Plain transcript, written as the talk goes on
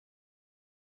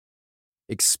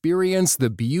Experience the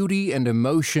beauty and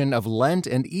emotion of Lent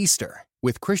and Easter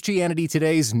with Christianity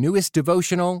Today's newest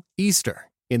devotional, Easter,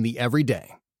 in the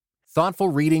Everyday. Thoughtful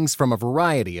readings from a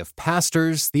variety of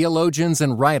pastors, theologians,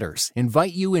 and writers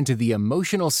invite you into the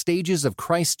emotional stages of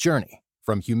Christ's journey,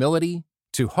 from humility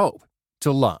to hope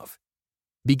to love.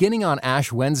 Beginning on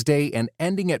Ash Wednesday and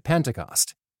ending at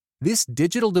Pentecost, this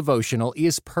digital devotional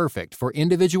is perfect for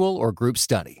individual or group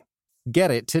study.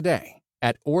 Get it today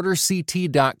at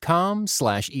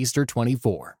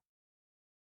orderct.com/Easter24.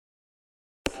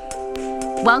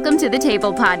 Welcome to the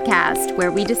Table Podcast,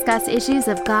 where we discuss issues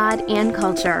of God and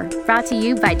culture, brought to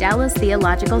you by Dallas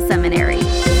Theological Seminary.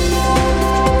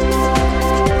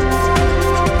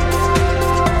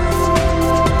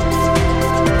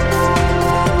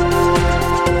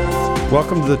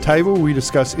 Welcome to the Table. We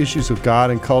discuss issues of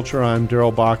God and culture. I'm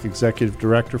Darrell Bock, Executive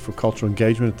Director for Cultural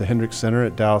Engagement at the Hendricks Center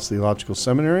at Dallas Theological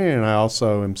Seminary, and I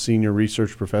also am Senior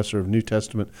Research Professor of New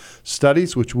Testament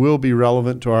Studies, which will be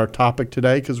relevant to our topic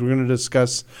today because we're going to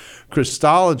discuss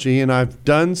Christology, and I've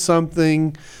done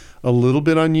something a little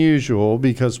bit unusual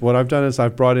because what I've done is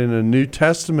I've brought in a New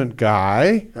Testament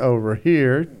guy over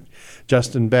here,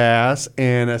 Justin Bass,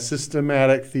 and a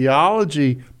systematic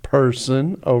theology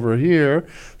person over here,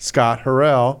 Scott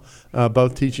Harrell,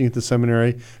 both teaching at the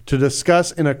seminary, to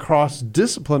discuss in a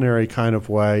cross-disciplinary kind of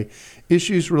way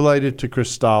issues related to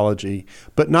Christology,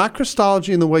 but not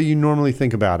Christology in the way you normally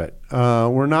think about it.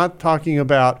 We're not talking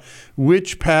about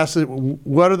which passage,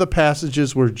 what are the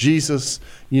passages where Jesus,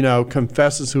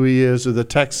 confesses who he is, or the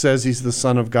text says he's the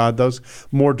Son of God, those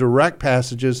more direct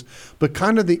passages, but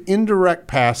kind of the indirect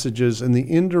passages and the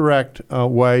indirect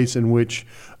ways in which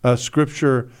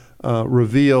Scripture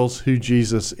reveals who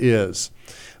Jesus is.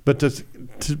 But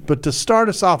to start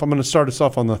us off, I'm going to start us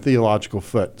off on the theological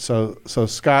foot. So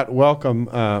Scott, welcome.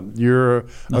 You're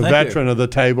a veteran of the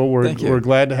Table. We're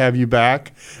glad to have you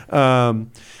back.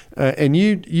 And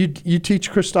you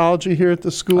teach Christology here at the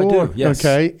school? I do, yes.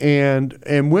 Okay.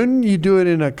 And when you do it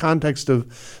in a context of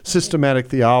systematic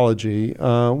theology,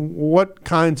 what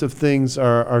kinds of things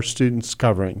are students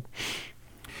covering?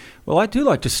 Well, I do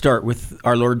like to start with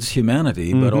our Lord's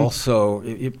humanity, but also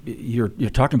you're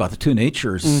talking about the two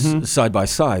natures side by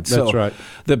side. That's right.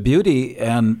 The beauty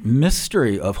and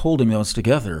mystery of holding those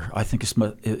together, I think,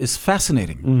 is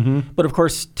fascinating. But of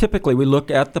course, typically we look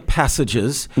at the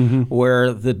passages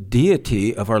where the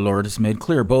deity of our Lord is made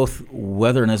clear, both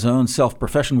whether in his own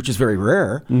self-profession, which is very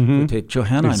rare, we take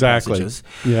Johannine passages,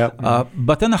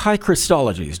 but then the high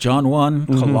Christologies, John 1,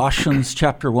 Colossians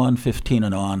chapter 1, 15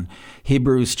 and on,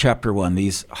 Hebrews chapter 1,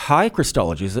 these high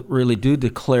Christologies that really do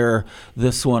declare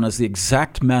this one as the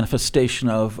exact manifestation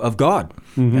of God.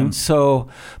 And so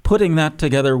putting that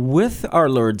together with our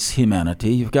Lord's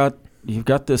humanity, you've got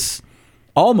this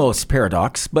almost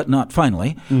paradox, but not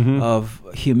finally, of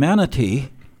humanity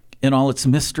in all its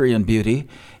mystery and beauty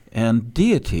and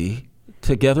deity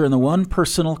together in the one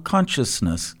personal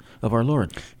consciousness of our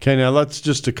Lord. Okay, now let's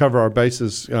just to cover our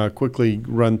bases quickly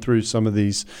run through some of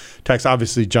these texts.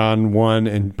 Obviously, John 1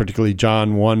 and particularly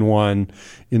John 1:1.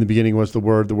 In the beginning was the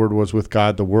Word was with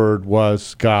God, the Word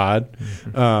was God,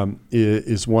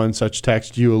 is one such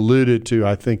text. You alluded to,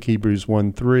 I think, Hebrews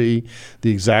 1:3,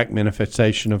 the exact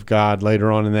manifestation of God.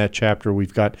 Later on in that chapter,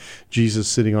 we've got Jesus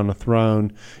sitting on a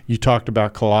throne. You talked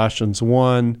about Colossians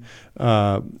 1,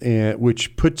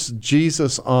 which puts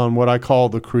Jesus on what I call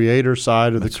the creator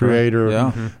side of the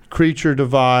creator-creature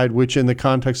divide, which in the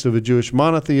context of a Jewish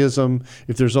monotheism,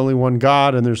 if there's only one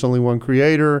God and there's only one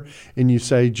creator, and you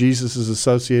say Jesus is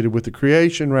associated with the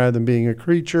creation rather than being a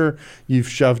creature, you've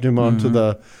shoved him onto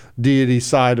the deity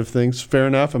side of things. Fair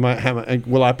enough?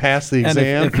 Will I pass the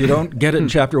exam? And if you don't get it in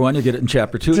chapter 1, you get it in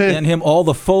chapter 2. In him all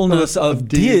the fullness of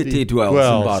deity dwells in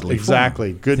bodily form.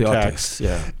 Exactly. Good text.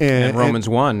 Yeah. And Romans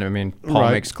 1, Paul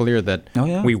makes clear that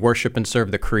we worship and serve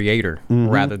the Creator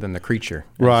rather than the creature.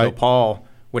 And so Paul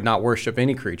would not worship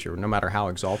any creature, no matter how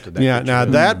exalted that creature is. Now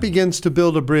that begins to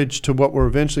build a bridge to what we're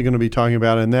eventually going to be talking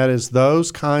about, and that is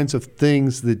those kinds of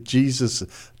things that Jesus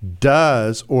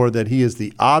does or that he is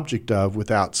the object of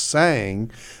without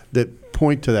saying that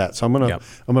point to that. So I'm going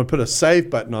to put a save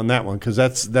button on that one because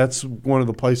that's one of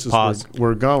the places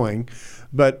we're going.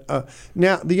 But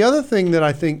now the other thing that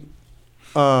I think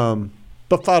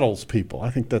befuddles people, I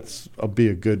think that's be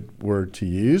a good word to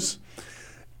use,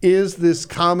 is this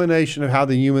combination of how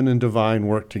the human and divine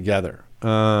work together.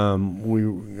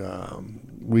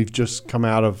 We've just come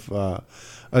out of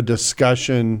a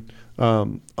discussion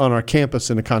on our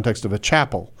campus in the context of a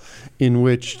chapel in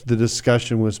which the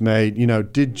discussion was made,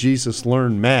 did Jesus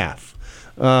learn math?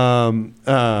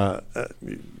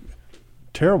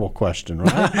 Terrible question,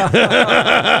 right?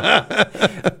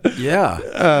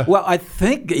 Yeah. Well, I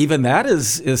think even that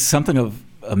is something of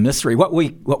a mystery. What we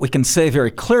can say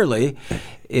very clearly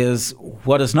is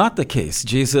what is not the case.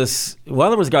 Jesus, well,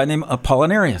 there was a guy named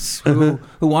Apollinarius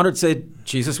who wanted to say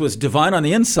Jesus was divine on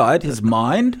the inside, his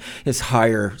mind, his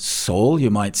higher soul, you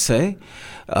might say,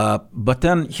 but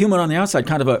then human on the outside,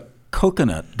 kind of a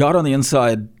coconut, God on the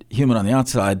inside, human on the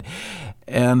outside.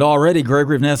 And already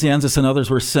Gregory of Nazianzus and others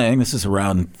were saying, this is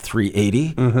around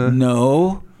 380,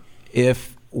 no,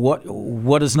 if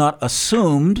what is not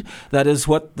assumed, that is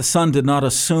what the Son did not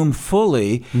assume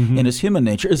fully in his human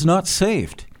nature, is not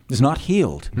saved, is not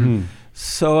healed.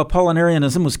 So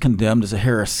Apollinarianism was condemned as a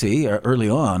heresy early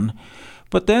on.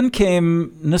 But then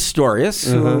came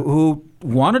Nestorius, who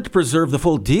wanted to preserve the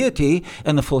full deity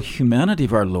and the full humanity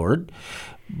of our Lord.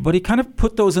 But he kind of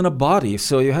put those in a body,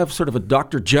 so you have sort of a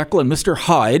Dr. Jekyll and Mr.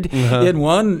 Hyde in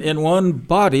one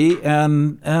body,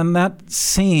 and that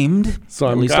seemed, so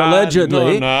at least God.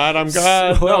 allegedly. No, I'm not. I'm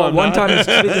God. So, well, no, I'm one not. time he's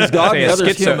speaking as God, the other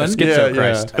is human. Schizo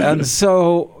Christ. And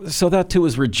so that too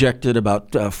was rejected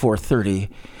about 430.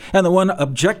 And the one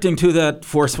objecting to that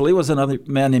forcefully was another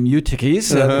man named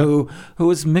Eutyches, who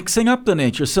was mixing up the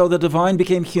nature. So the divine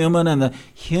became human and the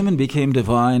human became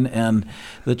divine, and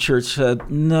the church said,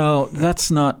 no,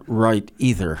 that's not right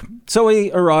either. So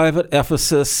we arrive at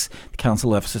Ephesus, the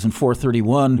Council of Ephesus in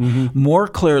 431. More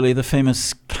clearly, the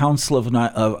famous Council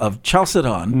of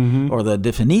Chalcedon, or the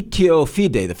Definitio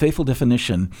Fidei, the faithful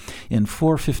definition, in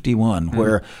 451,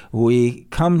 where we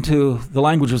come to, the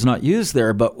language was not used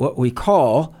there, but what we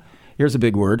call, here's a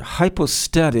big word,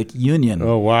 hypostatic union.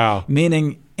 Oh, wow.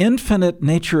 Meaning infinite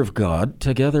nature of God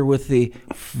together with the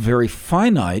very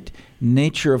finite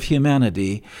nature of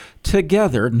humanity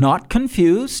together, not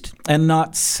confused and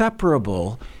not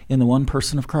separable in the one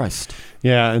person of Christ.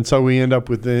 Yeah, and so we end up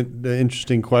with the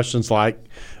interesting questions like,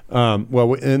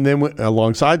 and then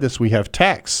alongside this we have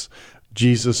texts.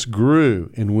 Jesus grew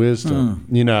in wisdom.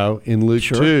 In Luke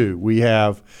 2, we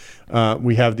have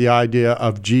the idea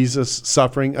of Jesus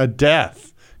suffering a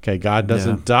death. Okay, God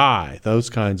doesn't die.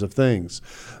 Those kinds of things.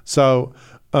 So,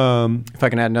 if I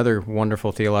can add another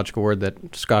wonderful theological word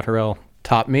that Scott Harrell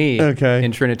taught me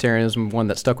in Trinitarianism, one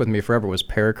that stuck with me forever was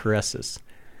perichoresis.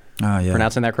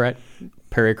 Pronouncing that correct?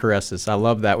 Perichoresis. I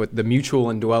love that, with the mutual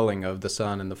indwelling of the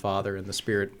Son and the Father and the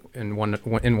Spirit in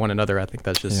one another. I think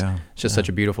that's just such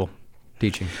a beautiful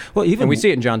teaching. Well, and we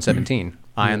see it in John 17.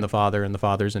 I and the Father, and the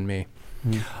Father's in me.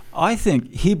 I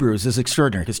think Hebrews is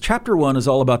extraordinary because chapter 1 is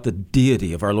all about the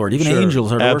deity of our Lord. Even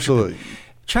angels are to worship him.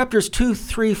 Chapters 2,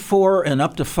 3, 4, and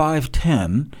up to 5,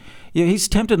 10, he's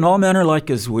tempted in all manner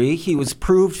like as we. He was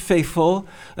proved faithful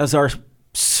as our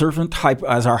servant,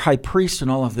 as our high priest, and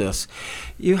all of this.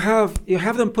 You have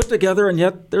them put together, and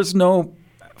yet there's no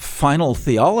final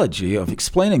theology of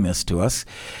explaining this to us.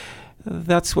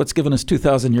 That's what's given us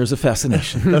 2,000 years of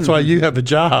fascination. That's why you have a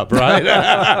job, right?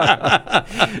 Yes,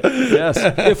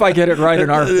 if I get it right in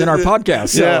our podcast.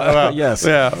 So, yes.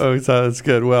 Yeah, so that's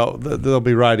good. Well, they'll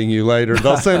be writing you later.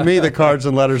 They'll send me the cards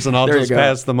and letters, and I'll just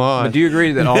pass them on. But do you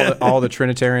agree that all the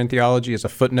Trinitarian theology is a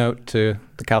footnote to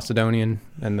the Chalcedonian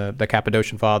and the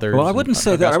Cappadocian Fathers? Well, I wouldn't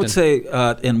say that. I would say,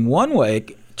 in one way,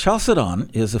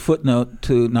 Chalcedon is a footnote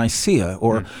to Nicaea,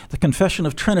 or the Confession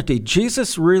of Trinity.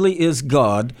 Jesus really is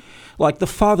God, like the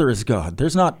Father is God.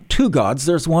 There's not two gods,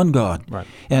 there's one God. Right.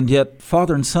 And yet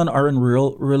Father and Son are in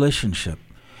real relationship.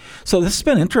 So this has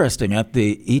been interesting at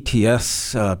the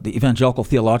ETS, the Evangelical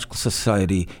Theological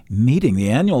Society meeting,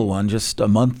 the annual one just a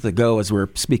month ago as we're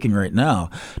speaking right now.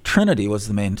 Trinity was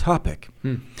the main topic.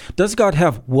 Does God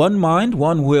have one mind,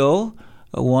 one will,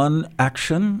 one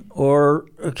action, or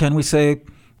can we say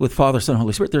with Father, Son,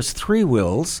 Holy Spirit, there's three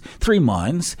wills, three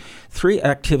minds, three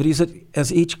activities that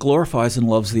as each glorifies and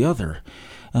loves the other?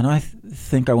 And I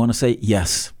think I want to say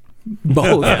yes.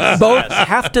 Both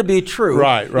have to be true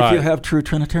right. if you have true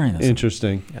Trinitarianism.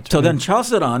 Interesting. So then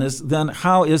Chalcedon is, then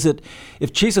how is it,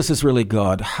 if Jesus is really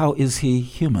God, how is he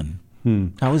human?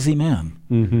 How is he man?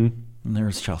 And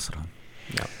there's Chalcedon.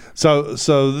 Yeah.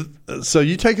 So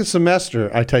you take a semester,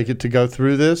 I take it, to go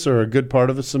through this, or a good part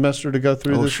of a semester to go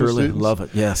through this. Oh, surely, with love it.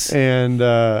 Yes, and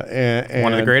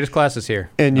one of the greatest classes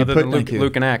here. And you other put than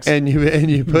Luke and Acts. And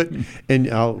you put, and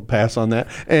I'll pass on that.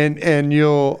 And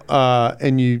you'll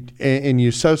and you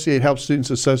associate, help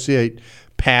students associate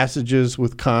passages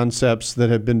with concepts that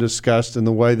have been discussed and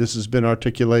the way this has been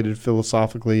articulated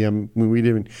philosophically.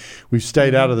 We've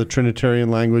stayed out of the Trinitarian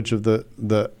language of the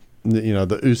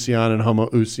ousion and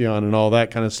homoousion and all that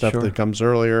kind of stuff that comes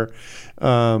earlier.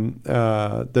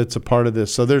 That's a part of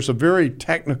this. So there's a very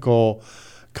technical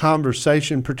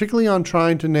conversation, particularly on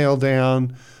trying to nail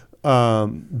down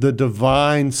the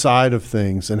divine side of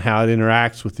things and how it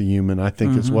interacts with the human, I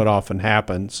think, is what often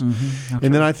happens.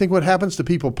 And then I think what happens to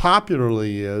people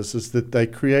popularly is that they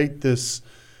create this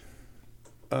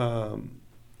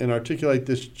and articulate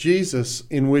this Jesus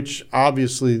in which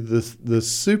obviously the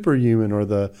superhuman or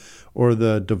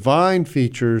the divine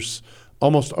features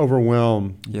almost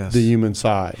overwhelm the human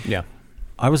side. Yeah.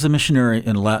 I was a missionary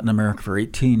in Latin America for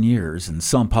 18 years in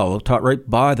Sao Paulo, taught right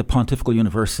by the Pontifical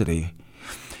University.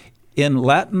 In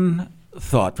Latin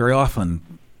thought, very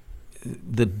often,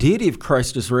 the deity of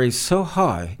Christ is raised so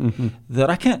high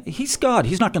that he's God.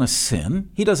 He's not going to sin.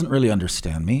 He doesn't really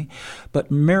understand me. But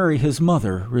Mary, his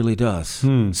mother, really does.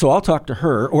 So I'll talk to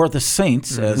her, or the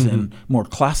saints, as in more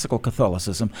classical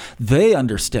Catholicism. They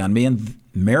understand me, and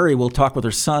Mary will talk with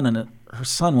her son, and her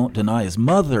son won't deny his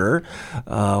mother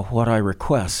what I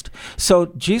request. So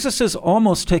Jesus is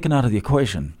almost taken out of the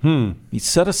equation. He's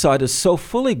set aside as so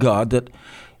fully God that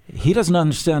he doesn't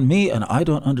understand me, and I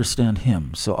don't understand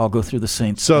him. So I'll go through the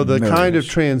saints. So the kind of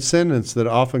transcendence that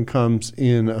often comes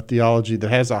in a theology that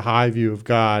has a high view of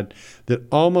God, that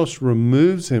almost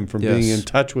removes him from being in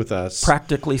touch with us.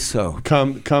 Practically so.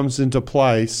 Comes into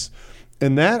place.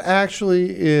 And that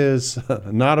actually is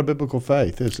not a biblical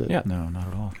faith, is it? Yeah. No, not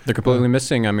at all. They're completely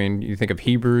missing. I mean, you think of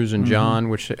Hebrews and John,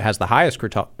 which has the highest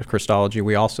Christology.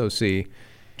 We also see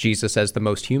Jesus as the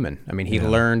most human. I mean, he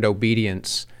learned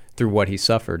obedience through what he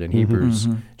suffered in Hebrews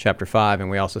chapter 5, and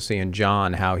we also see in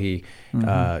John how he,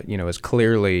 is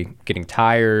clearly getting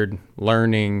tired,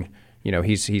 learning.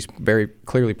 He's very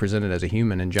clearly presented as a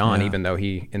human in John, even though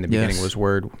he in the beginning was the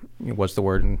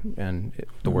Word, and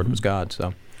the Word was God.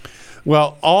 So,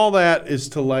 well, all that is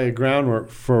to lay a groundwork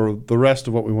for the rest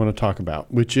of what we want to talk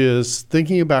about, which is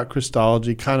thinking about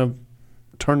Christology kind of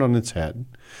turned on its head,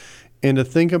 and to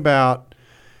think about,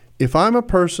 if I'm a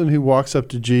person who walks up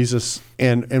to Jesus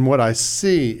and what I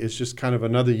see is just kind of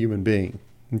another human being,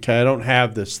 okay, I don't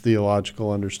have this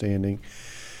theological understanding,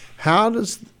 how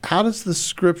does the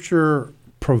Scripture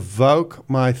provoke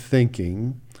my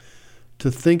thinking to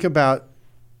think about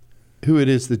who it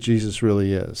is that Jesus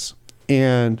really is?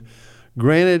 And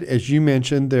granted, as you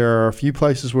mentioned, there are a few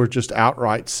places where it just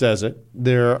outright says it.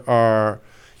 There are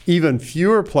even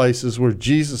fewer places where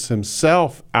Jesus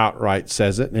himself outright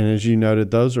says it, and as you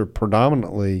noted, those are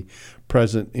predominantly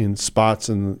present in spots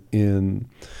in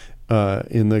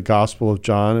the Gospel of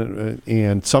John,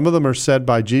 and some of them are said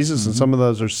by Jesus, and some of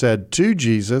those are said to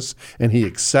Jesus, and he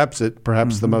accepts it.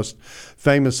 Perhaps the most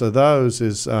famous of those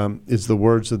is the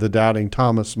words of the doubting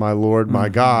Thomas, "My Lord, my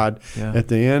God," at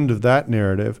the end of that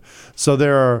narrative. So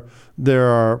there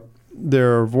are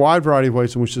a wide variety of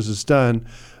ways in which this is done.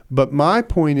 But my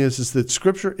point is that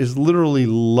Scripture is literally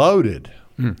loaded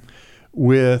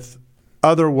with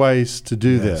other ways to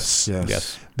do this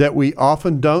that we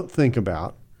often don't think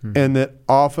about and that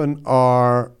often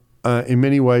are, in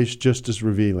many ways, just as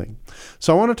revealing.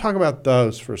 So I want to talk about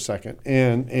those for a second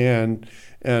and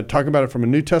talk about it from a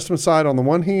New Testament side on the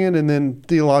one hand and then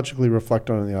theologically reflect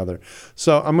on the other.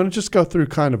 So I'm going to just go through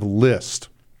kind of a list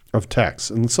of texts.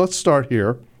 And so let's start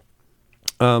here.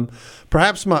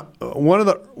 Perhaps one of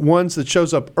the ones that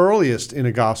shows up earliest in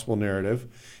a gospel narrative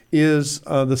is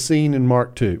the scene in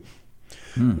Mark 2,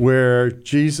 where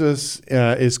Jesus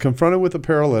is confronted with a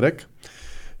paralytic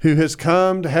who has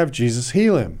come to have Jesus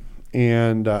heal him.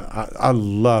 And I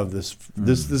love this.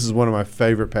 This is one of my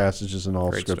favorite passages in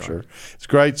all Scripture. It's a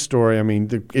great story. I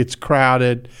mean, it's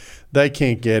crowded. They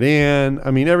can't get in.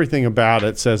 I mean, everything about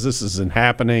it says this isn't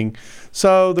happening.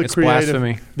 So the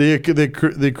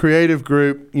creative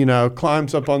group,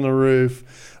 climbs up on the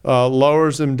roof,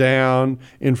 lowers him down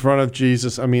in front of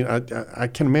Jesus. I mean, I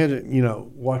can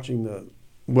imagine, watching the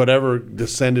whatever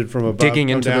descended from above, digging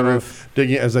into the roof,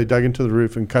 as they dug into the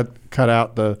roof and cut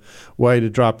out the way to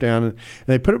drop down, and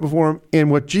they put it before him. And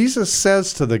what Jesus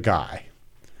says to the guy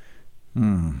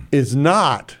is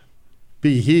not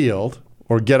be healed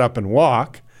or get up and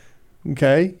walk.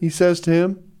 Okay, he says to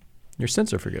him, your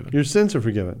sins are forgiven. Your sins are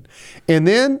forgiven. And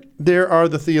then there are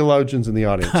the theologians in the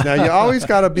audience. Now, you always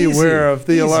got to be aware of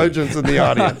theologians in the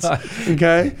audience,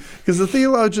 okay? Because the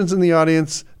theologians in the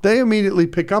audience, they immediately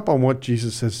pick up on what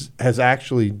Jesus has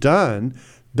actually done.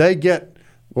 They get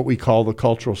what we call the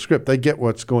cultural script. They get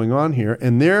what's going on here.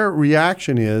 And their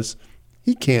reaction is,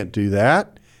 he can't do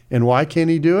that. And why can't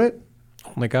he do it?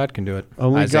 Only God can do it.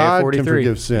 Only Isaiah God 43. can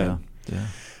forgive sin. Yeah.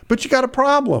 But you got a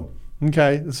problem.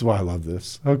 Okay, this is why I love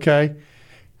this. Okay,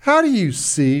 how do you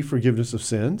see forgiveness of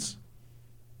sins?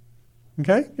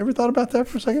 Okay, you ever thought about that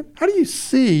for a second? How do you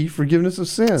see forgiveness of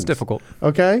sins? It's difficult.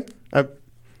 Okay,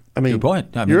 I mean, good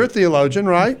point. You're a theologian,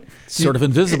 right? Sort of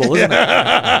invisible, isn't it?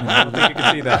 I don't think you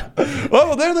can see that.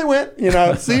 Well, there they went.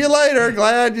 See you later.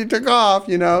 Glad you took off.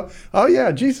 Oh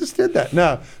yeah, Jesus did that.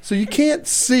 No, so you can't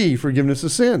see forgiveness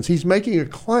of sins. He's making a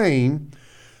claim,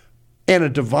 and a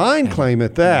divine claim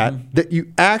at that, that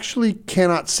you actually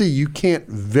cannot see. You can't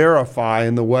verify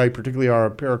in the way, particularly our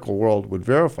empirical world would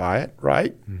verify it,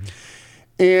 right?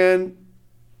 And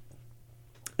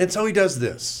so he does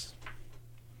this.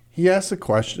 He asks a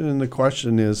question, and the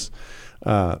question is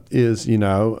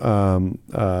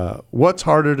what's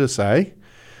harder to say?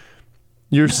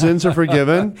 Your sins are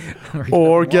forgiven,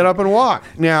 or get up and walk.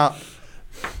 Now,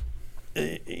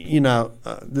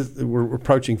 we're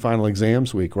approaching final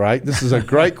exams week, right? This is a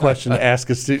great question to ask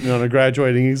a student on a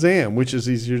graduating exam, which is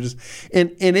easier to,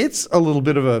 and it's a little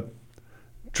bit of a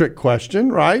trick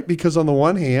question, right? Because on the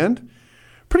one hand,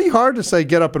 pretty hard to say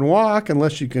get up and walk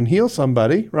unless you can heal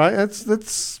somebody, right?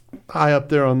 That's high up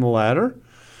there on the ladder.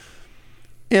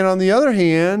 And on the other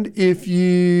hand, if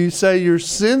you say your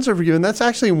sins are forgiven, that's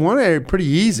actually in one area pretty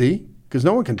easy because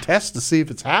no one can test to see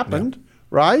if it's happened,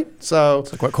 right? So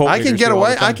I can get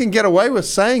away with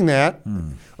saying that.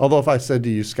 Although if I said to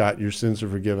you, Scott, your sins are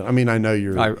forgiven, I mean, I know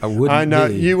you're. I know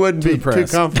you wouldn't be too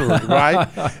comfortable, right?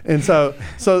 And so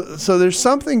there's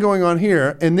something going on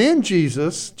here, and then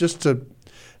Jesus,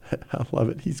 I love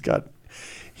it. He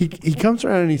comes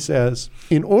around and he says,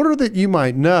 in order that you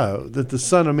might know that the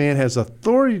Son of Man has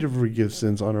authority to forgive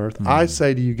sins on earth, I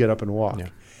say to you, get up and walk. Yeah.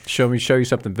 Show you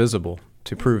something visible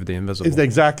to prove the invisible. It's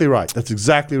exactly right. That's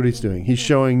exactly what he's doing. He's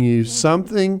showing you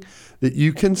something that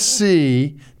you can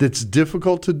see that's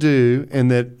difficult to do, and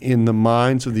that in the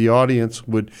minds of the audience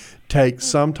would take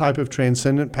some type of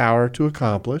transcendent power to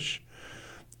accomplish.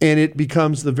 And it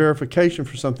becomes the verification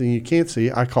for something you can't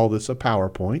see. I call this a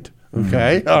PowerPoint.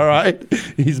 Okay, all right.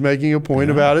 He's making a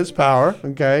point about his power.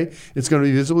 Okay, it's going to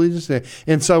be visibly distinct.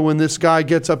 And so when this guy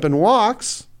gets up and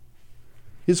walks,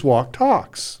 his walk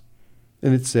talks.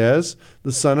 And it says,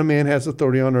 the Son of Man has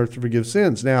authority on earth to forgive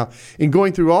sins. Now, in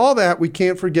going through all that, we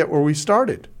can't forget where we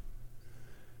started,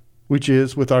 which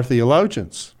is with our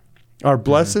theologians. Our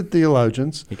blessed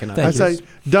theologians.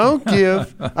 Don't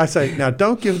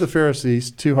give the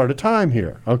Pharisees too hard a time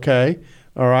here, okay?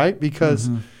 All right? Because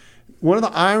one of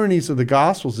the ironies of the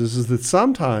Gospels is that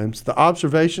sometimes the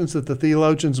observations that the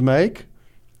theologians make,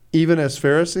 even as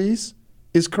Pharisees,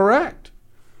 is correct.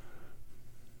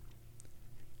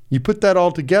 You put that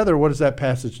all together, what is that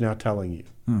passage now telling you?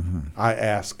 I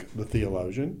ask the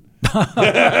theologian.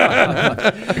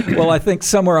 Well, I think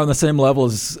somewhere on the same level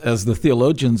as the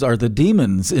theologians are the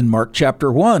demons in Mark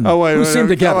chapter 1. Who seem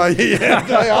to get it. Yeah,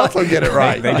 they also get it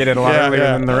right. They get it a lot earlier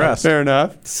than the rest. Fair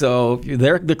enough. So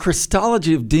the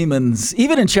Christology of demons,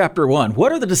 even in chapter 1,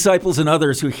 what are the disciples and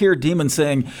others who hear demons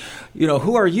saying,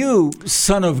 who are you,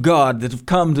 Son of God, that have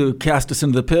come to cast us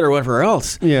into the pit or whatever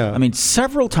else? Yeah. I mean,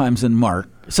 several times in Mark.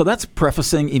 So that's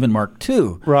prefacing even Mark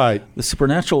 2. Right. The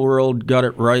supernatural world got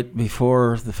it right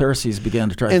before the Pharisees began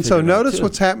to try to figure it out. And so notice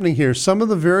what's happening here. Some of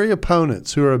the very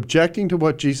opponents who are objecting to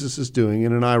what Jesus is doing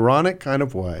in an ironic kind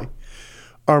of way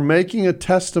are making a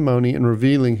testimony and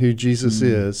revealing who Jesus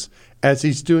is as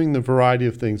he's doing the variety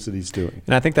of things that he's doing.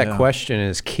 And I think that question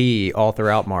is key all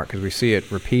throughout Mark because we see it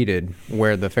repeated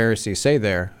where the Pharisees say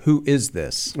there, who is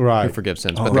this who forgives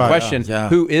sins? But the question,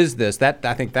 who is this?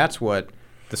 I think that's what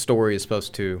the story is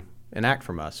supposed to enact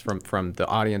from us, from the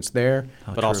audience there,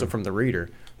 but also from the reader.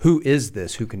 Who is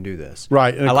this? Who can do this?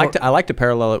 Right. I like to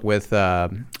parallel it with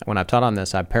when I've taught on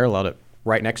this. I paralleled it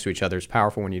right next to each other. It's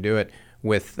powerful when you do it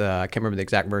with I can't remember the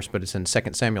exact verse, but it's in 2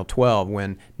 Samuel 12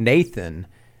 when Nathan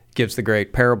gives the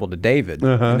great parable to David,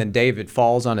 and then David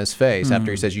falls on his face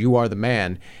after he says, "You are the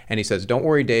man," and he says, "Don't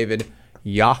worry, David.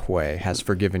 Yahweh has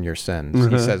forgiven your sins."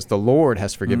 He says, the Lord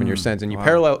has forgiven your sins. And you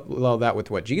parallel that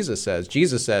with what Jesus says.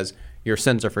 Jesus says, your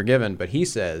sins are forgiven, but he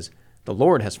says, the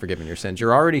Lord has forgiven your sins.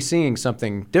 You're already seeing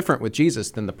something different with Jesus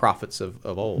than the prophets of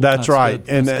old. That's right.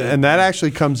 And that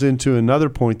actually comes into another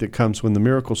point that comes when the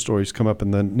miracle stories come up in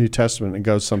the New Testament. It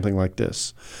goes something like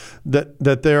this,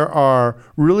 that there are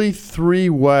really three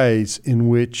ways in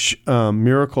which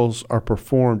miracles are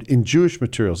performed in Jewish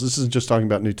materials. This isn't just talking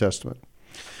about New Testament.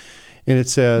 And it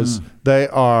says they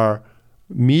are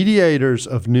mediators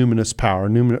of numinous power.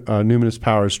 Numinous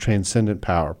power is transcendent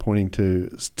power, pointing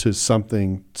to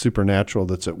something supernatural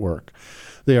that's at work.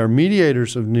 They are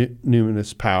mediators of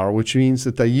numinous power, which means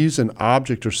that they use an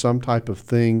object or some type of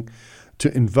thing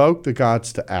to invoke the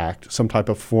gods to act, some type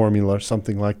of formula,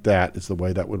 something like that is the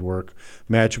way that would work.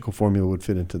 Magical formula would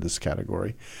fit into this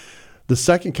category. The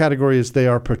second category is they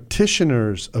are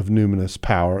petitioners of numinous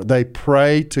power. They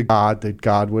pray to God that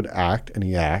God would act, and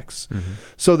he acts. Mm-hmm.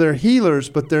 So they're healers,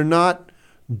 but they're not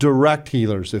direct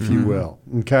healers, if you will.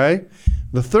 Okay?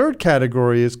 The third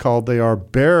category is called they are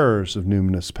bearers of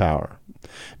numinous power.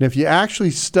 And if you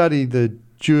actually study the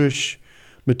Jewish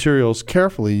materials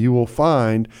carefully, you will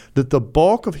find that the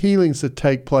bulk of healings that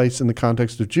take place in the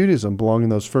context of Judaism belong in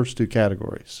those first two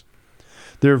categories.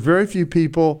 There are very few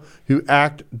people who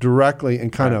act directly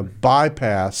and kind of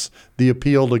bypass the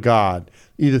appeal to God,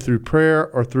 either through prayer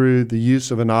or through the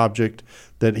use of an object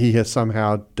that he has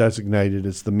somehow designated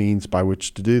as the means by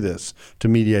which to do this, to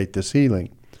mediate this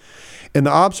healing. And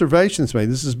the observations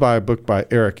made, this is by a book by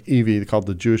Eric Evie called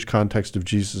The Jewish Context of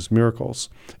Jesus' Miracles.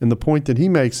 And the point that he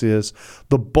makes is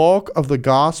the bulk of the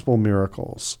gospel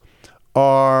miracles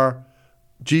are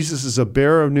Jesus is a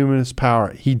bearer of numinous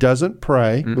power. He doesn't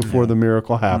pray before the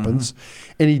miracle happens,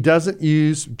 and he doesn't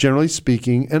use, generally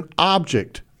speaking, an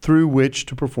object through which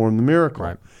to perform the miracle.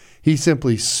 Right. He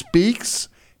simply speaks,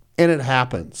 and it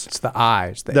happens. It's the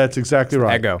eyes. That's exactly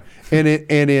right. Ego. And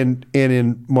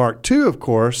in Mark 2, of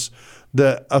course,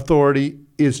 the authority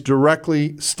is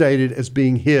directly stated as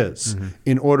being his,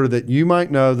 in order that you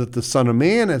might know that the Son of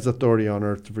Man has authority on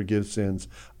earth to forgive sins.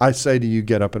 I say to you,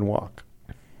 get up and walk.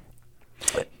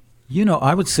 You know,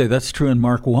 I would say that's true in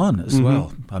Mark 1 as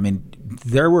well. I mean,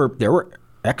 there were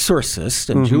exorcists,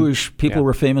 and Jewish people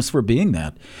were famous for being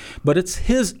that. But it's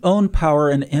his own power,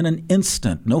 and in an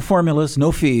instant, no formulas,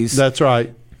 no fees. That's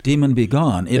right. Demon be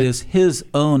gone. It is his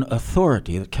own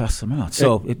authority that casts them out.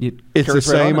 So it's the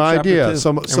same idea.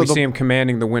 So we see him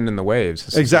commanding the wind and the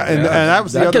waves. Exactly, and that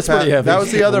was the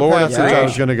other passage I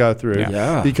was going to go through.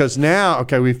 Yeah. Because now,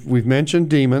 we've mentioned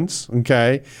demons,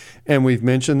 and we've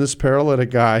mentioned this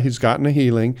paralytic guy who's gotten a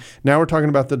healing. Now we're talking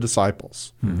about the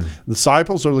disciples. The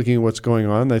disciples are looking at what's going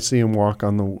on. They see him walk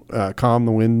on the calm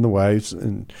the wind and the waves.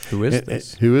 And who is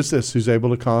this? Who is this who's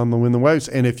able to calm the wind and the waves?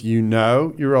 And if you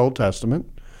know your Old Testament,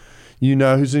 you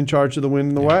know who's in charge of the wind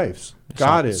and the waves.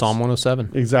 God is. Psalm 107.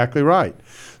 Exactly right.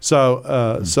 So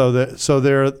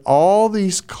there are all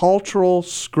these cultural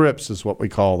scripts, is what we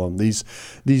call them.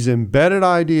 These embedded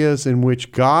ideas in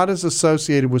which God is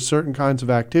associated with certain kinds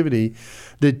of activity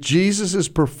that Jesus is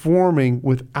performing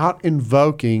without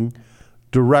invoking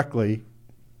directly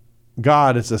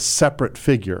God as a separate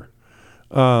figure.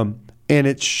 And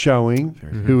it's showing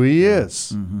who he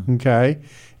is. Okay?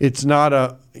 It's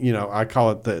not I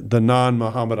call it the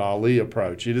non-Muhammad Ali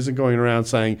approach. He isn't going around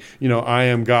saying, I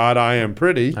am God, I am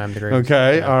pretty. I'm the greatest.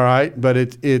 Okay, yeah. All right. But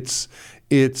it's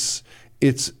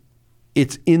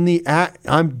in the act.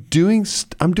 I'm doing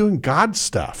God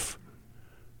stuff.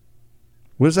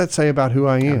 What does that say about who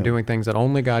I am? I'm doing things that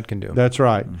only God can do. That's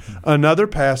right. Another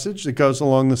passage that goes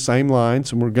along the same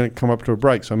lines, and we're going to come up to a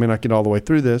break, so I may not get all the way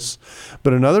through this,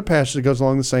 but another passage that goes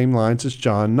along the same lines is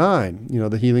John 9,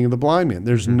 the healing of the blind man.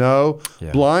 There's no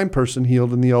blind person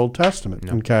healed in the Old Testament,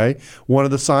 okay? One of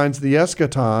the signs of the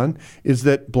eschaton is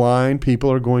that blind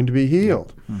people are going to be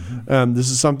healed.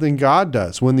 This is something God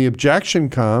does. When the objection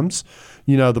comes,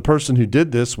 the person who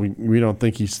did this, we don't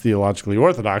think he's theologically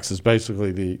orthodox, is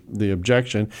basically the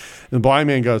objection. And the blind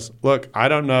man goes, look, I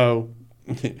don't know.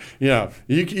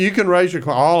 You can raise your,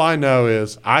 all I know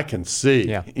is I can see.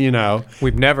 Yeah.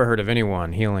 We've never heard of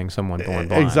anyone healing someone born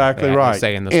blind. Exactly right.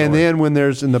 And then when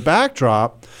there's in the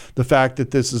backdrop, the fact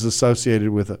that this is associated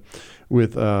with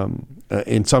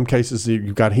in some cases,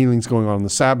 you've got healings going on the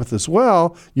Sabbath as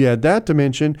well. You had that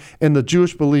dimension. And the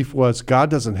Jewish belief was God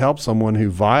doesn't help someone who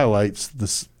violates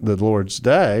the Lord's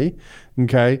day.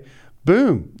 Okay?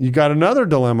 Boom. You got another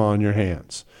dilemma on your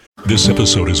hands. This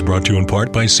episode is brought to you in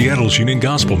part by Seattle's Union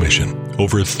Gospel Mission.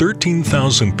 Over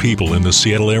 13,000 people in the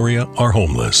Seattle area are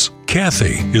homeless.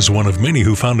 Kathy is one of many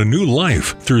who found a new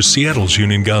life through Seattle's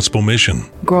Union Gospel Mission.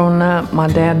 Growing up, my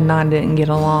dad and I didn't get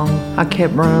along. I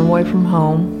kept running away from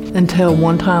home until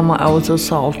one time I was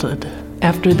assaulted.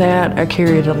 After that, I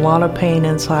carried a lot of pain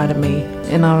inside of me,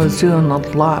 and I was doing a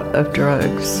lot of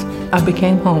drugs. I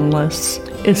became homeless.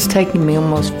 It's taken me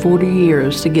almost 40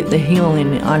 years to get the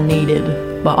healing I needed.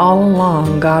 But all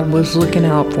along, God was looking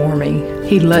out for me.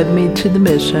 He led me to the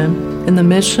mission, and the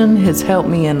mission has helped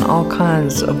me in all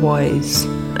kinds of ways.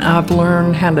 I've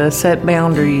learned how to set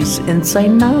boundaries and say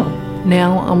no.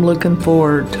 Now I'm looking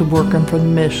forward to working for the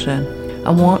mission. I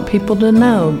want people to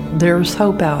know there's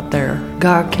hope out there.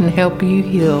 God can help you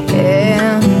heal.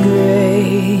 And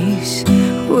grace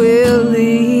will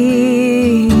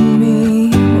lead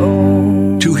me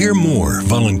home. To hear more,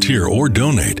 volunteer, or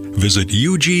donate, visit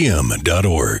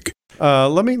ugm.org.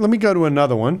 Let me go to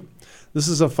another one. This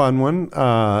is a fun one.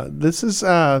 This is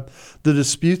the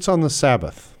disputes on the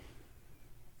Sabbath.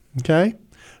 Okay?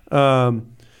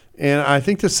 And I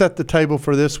think to set the table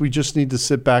for this, we just need to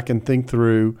sit back and think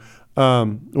through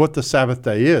what the Sabbath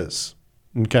day is.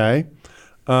 Okay?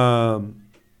 I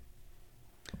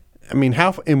mean,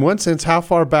 in one sense, how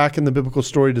far back in the biblical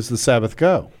story does the Sabbath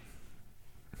go?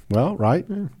 Well, right?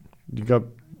 You go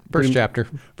first chapter.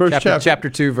 Chapter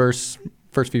 2,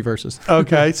 first few verses.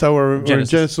 Okay, so we're in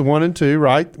Genesis 1 and 2,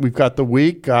 right? We've got the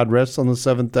week. God rests on the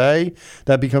seventh day.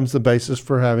 That becomes the basis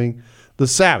for having the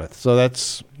Sabbath. So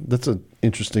that's an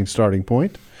interesting starting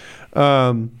point.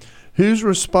 Who's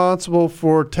responsible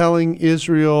for telling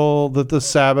Israel that the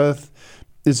Sabbath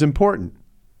is important?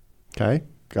 Okay,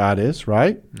 God is,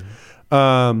 right?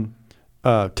 Mm-hmm.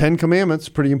 10 Commandments,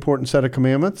 pretty important set of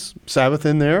commandments. Sabbath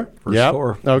in there. Verse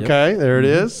 4. Okay, there it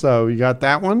is. So you got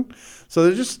that one. So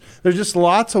there's just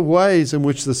lots of ways in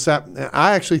which the Sabbath.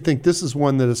 I actually think this is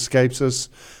one that escapes us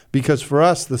because for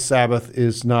us the Sabbath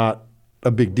is not a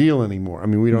big deal anymore. I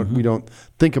mean, we don't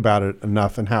think about it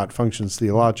enough and how it functions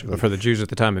theologically. But for the Jews at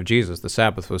the time of Jesus, the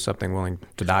Sabbath was something willing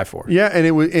to die for. Yeah, and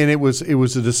it was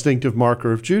a distinctive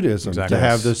marker of Judaism to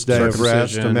have this day of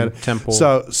rest, temple.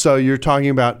 So you're talking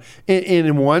about,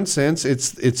 in one sense,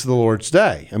 it's the Lord's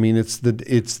day. I mean, it's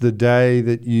the day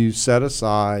that you set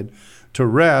aside to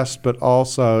rest, but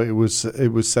also it was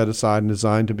set aside and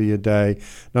designed to be a day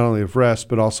not only of rest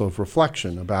but also of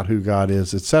reflection about who God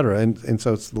is, etc. And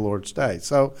so it's the Lord's day.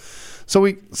 So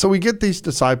we get these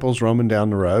disciples roaming down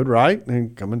the road, right,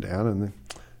 and coming down,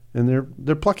 and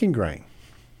they're plucking grain.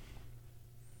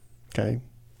 Okay,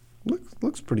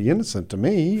 looks pretty innocent to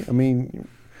me. I mean,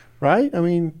 right? I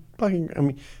mean, plucking. I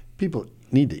mean, people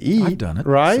need to eat. I've done it,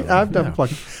 right? So, I've done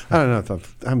plucking. I don't know if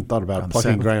I haven't thought about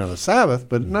plucking grain on the Sabbath,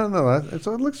 but nonetheless,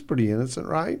 so it looks pretty innocent,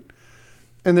 right?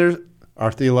 And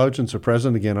our theologians are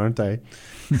present again, aren't they?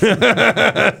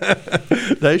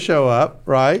 They show up,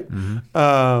 right?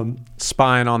 Mm-hmm.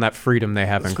 Spying on that freedom they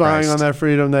have in Christ. Spying on that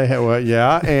freedom they have, well,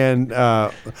 yeah. And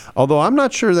although I'm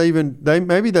not sure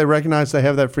maybe they recognize they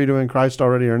have that freedom in Christ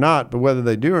already or not, but whether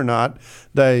they do or not,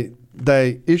 they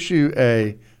issue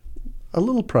a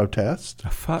little protest. A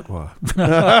fatwa.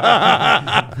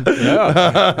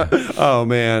 Oh,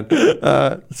 man.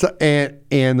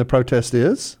 And the protest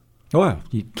is? Well,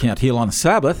 you can't heal on the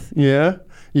Sabbath. Yeah.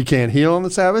 You can't heal on the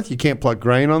Sabbath. You can't pluck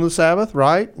grain on the Sabbath,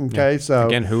 right? Okay, so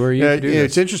again, who are you to do this?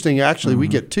 It's interesting. Actually, we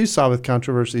get two Sabbath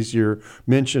controversies. Your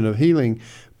mention of healing.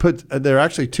 There are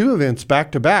actually two events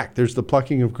back to back. There's the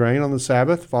plucking of grain on the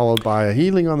Sabbath, followed by a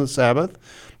healing on the Sabbath.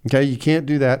 Okay, you can't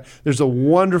do that. There's a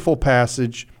wonderful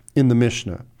passage in the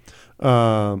Mishnah.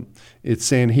 It's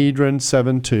Sanhedrin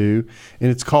 7:2,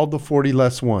 and it's called the 40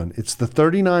 less 1. It's the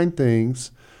 39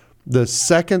 things the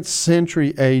 2nd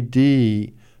century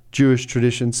A.D. Jewish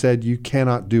tradition said you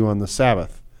cannot do on the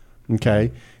Sabbath.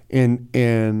 Okay, and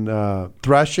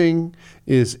threshing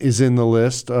is in the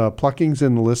list, plucking's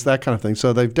in the list, that kind of thing.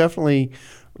 So they've definitely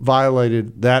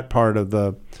violated that part of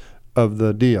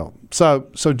the deal. So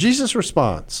Jesus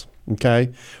responds.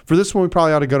 Okay, for this one we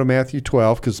probably ought to go to Matthew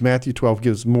 12 because Matthew 12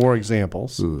 gives more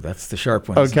examples. Ooh, that's the sharp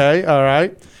one. Okay, all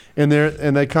right, and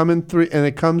they come in three, and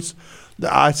it comes.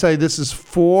 I say this is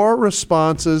 4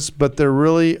 responses, but there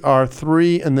really are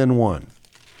 3 and then 1.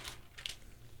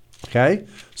 Okay,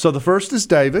 so the first is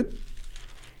David,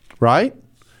 right?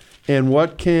 And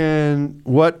what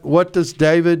does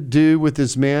David do with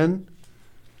his men?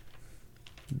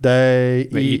 They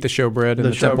eat the showbread in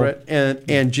the temple.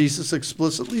 And Jesus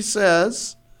explicitly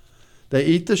says they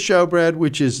eat the showbread,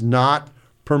 which is not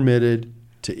permitted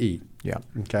to eat. Yeah.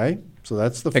 Okay. So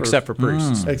that's the first. Except for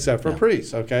priests. Except for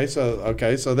priests. Okay.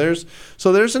 So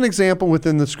there's an example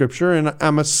within the scripture, and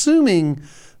I'm assuming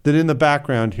that in the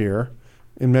background here,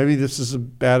 and maybe this is a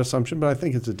bad assumption, but I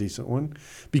think it's a decent one,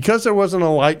 because there wasn't a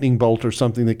lightning bolt or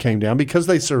something that came down, because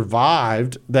they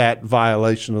survived that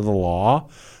violation of the law,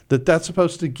 that's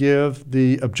supposed to give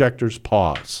the objectors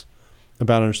pause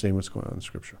about understanding what's going on in the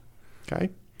scripture. Okay.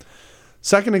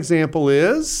 Second example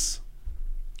is,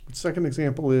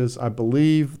 I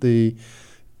believe, the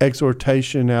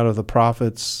exhortation out of the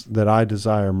prophets that I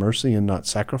desire mercy and not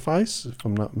sacrifice, if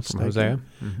I'm not mistaken. From Hosea.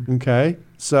 Mm-hmm.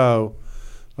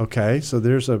 Okay, so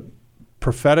there's a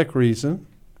prophetic reason,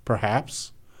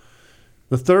 perhaps.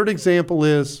 The third example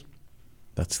is...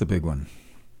 That's the big one.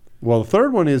 Well, the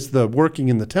third one is the working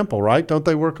in the temple, right? Don't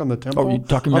they work on the temple? Oh, you're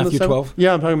talking Matthew 12?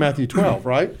 Yeah, I'm talking Matthew 12,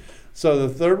 right? So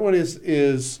the third one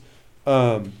is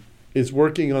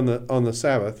working on the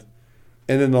Sabbath,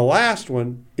 and then the last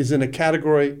one is in a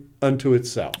category unto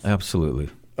itself. Absolutely.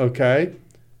 Okay,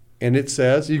 and it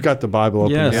says, you've got the Bible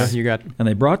open. Yes. Yeah, you got. And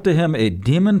they brought to him a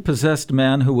demon-possessed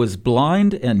man who was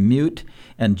blind and mute,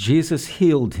 and Jesus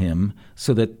healed him,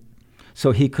 so that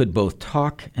so he could both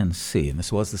talk and see. And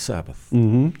this was the Sabbath.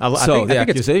 Mm-hmm. So the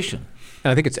accusation.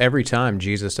 I think it's every time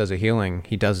Jesus does a healing,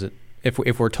 he does it.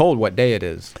 If we're told what day it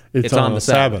is, it's on the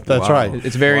Sabbath. That's right.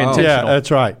 It's very intentional. Yeah,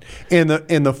 that's right. And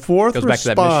the fourth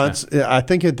response, I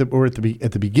think we're at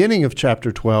the beginning of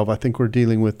chapter 12. I think we're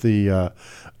dealing with the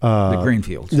grain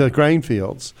fields. The grain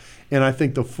fields, and I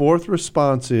think the fourth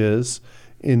response is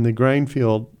in the grain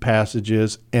field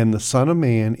passages, and the Son of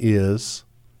Man is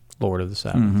Lord of the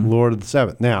Sabbath. Mm-hmm. Lord of the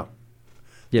Sabbath. Now,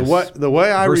 yes. the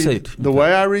way I Verse read 8.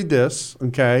 way I read this,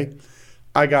 okay,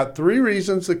 I got 3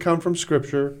 reasons that come from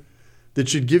Scripture that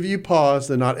should give you pause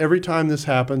that not every time this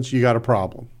happens, you got a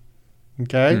problem.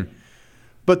 Okay?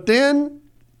 But then,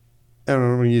 and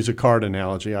I'm going to use a card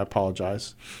analogy, I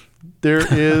apologize. There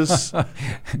is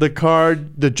the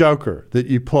card, the Joker, that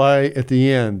you play at the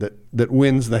end that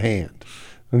wins the hand.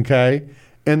 Okay?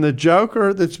 And the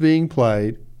Joker that's being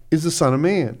played is the Son of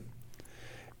Man.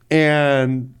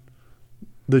 And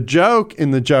the joke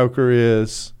in the Joker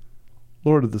is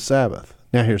Lord of the Sabbath.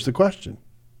 Now here's the question.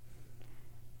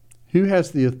 Who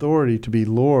has the authority to be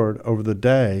Lord over the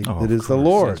day that is the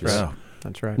Lord's?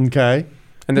 That's right. Okay.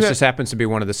 And this just happens to be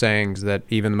one of the sayings that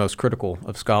even the most critical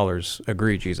of scholars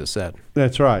agree Jesus said.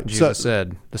 That's right. Jesus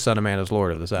said, the Son of Man is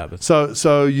Lord of the Sabbath.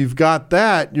 So you've got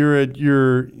that.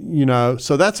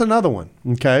 So that's another one.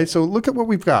 Okay. So look at what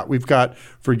we've got. We've got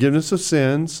forgiveness of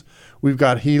sins. We've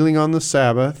got healing on the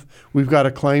Sabbath. We've got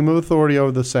a claim of authority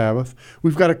over the Sabbath.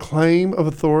 We've got a claim of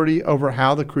authority over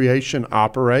how the creation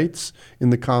operates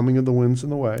in the calming of the winds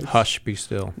and the waves. Hush, be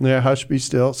still. Yeah, hush, be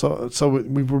still. So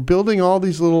we were building all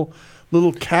these little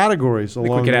categories along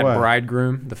the way. We could add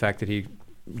bridegroom, the fact that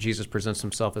Jesus presents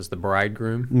himself as the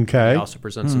bridegroom. Okay. He also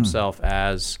presents himself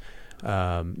as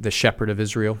the shepherd of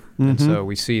Israel. Mm-hmm. And so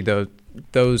we see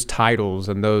those titles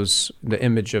and the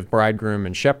image of bridegroom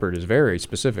and shepherd is very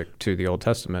specific to the Old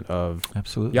Testament of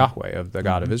Yahweh, of the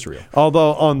God of Israel.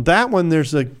 Although on that one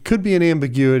could be an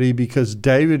ambiguity because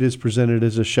David is presented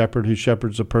as a shepherd who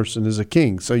shepherds a person as a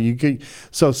king.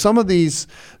 So some of these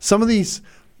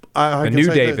the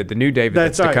new David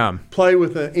that's to come. Play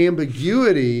with an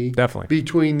ambiguity Definitely.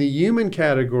 between the human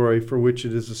category for which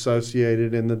it is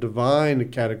associated and the divine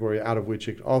category out of which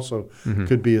it also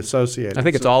could be associated. I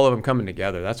think it's all of them coming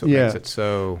together. That's what makes it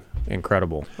so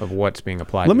incredible of what's being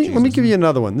applied to Jesus. Let me give you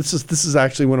another one. This is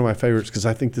actually one of my favorites because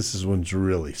I think this one's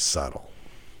really subtle.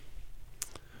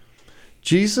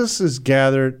 Jesus is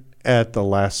gathered at the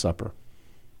Last Supper.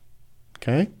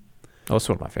 Okay? Oh, it's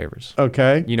one of my favorites.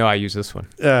 Okay. You know I use this one.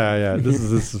 Yeah. This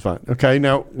is fun. Okay.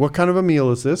 Now, what kind of a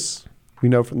meal is this? We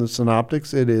know from the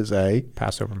synoptics it is a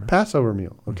Passover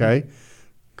meal. Okay.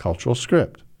 Cultural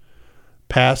script.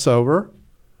 Passover,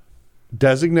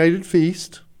 designated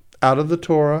feast out of the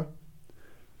Torah,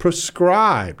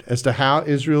 prescribed as to how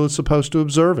Israel is supposed to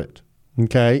observe it.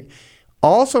 Okay.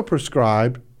 Also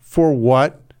prescribed for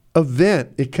what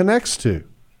event it connects to.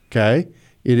 Okay.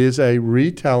 It is a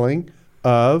retelling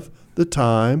of the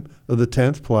time of the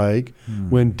 10th plague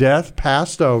when death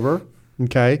passed over,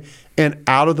 okay, and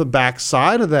out of the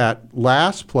backside of that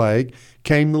last plague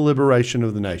came the liberation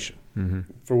of the nation,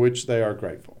 for which they are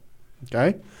grateful,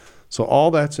 okay? So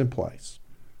all that's in place.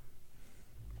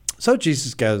 So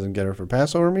Jesus gathers them together for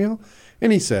Passover meal,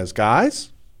 and he says,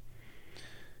 guys,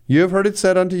 you have heard it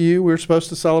said unto you, we're supposed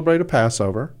to celebrate a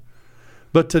Passover,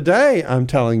 but today I'm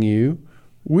telling you,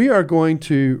 we are going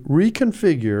to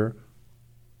reconfigure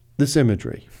this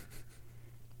imagery.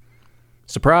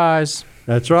 Surprise.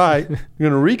 That's right. You're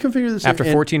going to reconfigure this after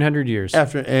 1,400 years.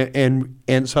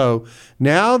 And so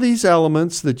now these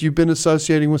elements that you've been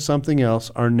associating with something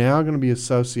else are now going to be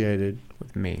associated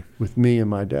with me and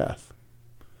my death.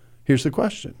 Here's the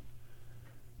question.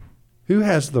 Who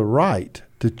has the right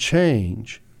to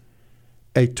change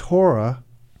a Torah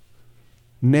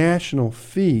national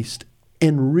feast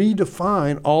and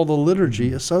redefine all the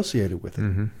liturgy associated with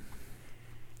it?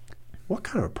 What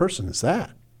kind of a person is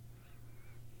that?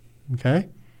 Okay?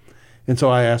 And so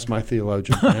I asked my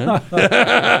theologian friend.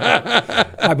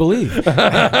 I believe.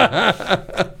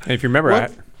 And if you remember,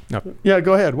 Yeah,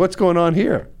 go ahead. What's going on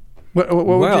here? What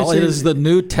well, it is the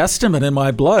New Testament in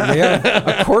my blood. We have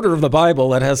a quarter of the Bible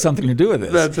that has something to do with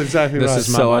this. That's exactly right.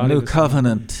 So a new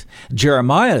covenant.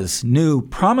 Jeremiah's new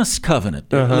promised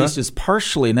covenant, at least is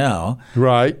partially now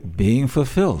being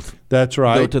fulfilled. That's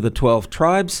right. Go to the 12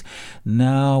 tribes.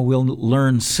 Now we'll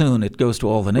learn soon. It goes to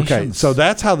all the nations. Okay, so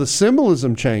that's how the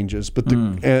symbolism changes. But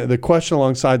the question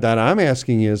alongside that I'm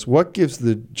asking is, what gives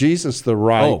Jesus the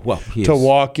right to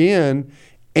walk in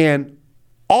and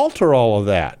alter all of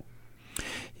that?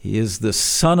 He is the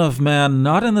Son of Man,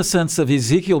 not in the sense of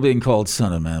Ezekiel being called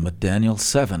Son of Man, but Daniel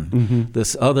 7,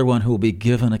 this other one who will be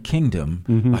given a kingdom.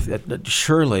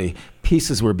 Surely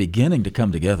pieces were beginning to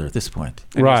come together at this point.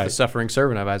 And he's the suffering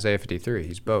servant of Isaiah 53.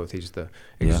 He's both. He's the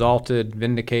exalted,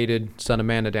 vindicated Son of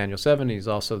Man of Daniel 7. He's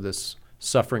also this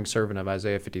suffering servant of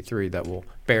Isaiah 53 that will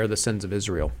bear the sins of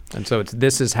Israel. And so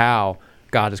this is how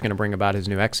God is going to bring about his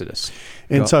new Exodus.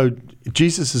 And so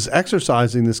Jesus is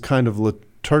exercising this kind of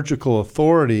liturgical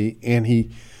authority, and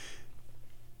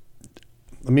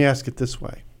let me ask it this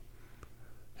way.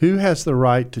 Who has the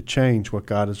right to change what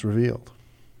God has revealed?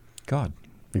 God.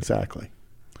 Exactly.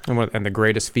 And the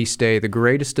greatest feast day, the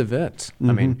greatest event.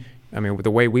 I mean,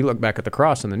 the way we look back at the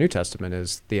cross in the New Testament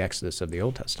is the Exodus of the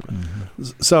Old Testament.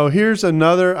 So here's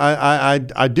another,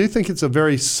 I do think it's a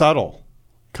very subtle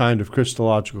kind of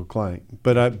Christological claim,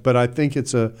 but I think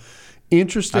it's a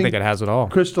interesting. I think it has it all.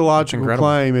 Christological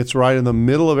claim. It's right in the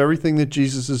middle of everything that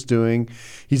Jesus is doing.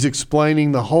 He's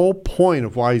explaining the whole point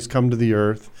of why he's come to the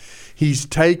earth. He's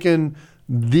taken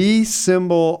the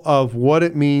symbol of what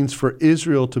it means for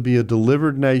Israel to be a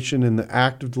delivered nation in the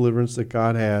act of deliverance that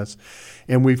God has,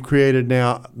 and we've created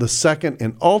now the second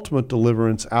and ultimate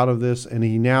deliverance out of this, and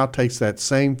he now takes that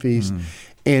same feast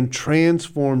and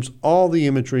transforms all the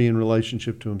imagery in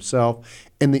relationship to himself.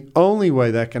 And the only way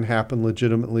that can happen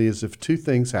legitimately is if two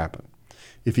things happen.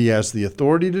 If he has the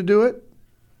authority to do it,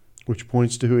 which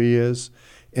points to who he is,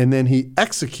 and then he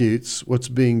executes what's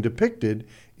being depicted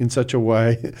in such a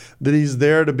way that he's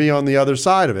there to be on the other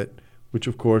side of it, which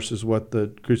of course is what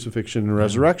the crucifixion and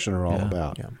resurrection are all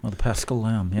about. Yeah. Well, the Paschal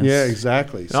Lamb, yes. Yeah,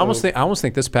 exactly. I almost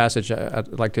think this passage,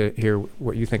 I'd like to hear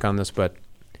what you think on this, but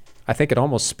I think it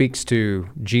almost speaks to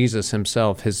Jesus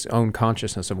himself, his own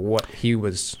consciousness of what he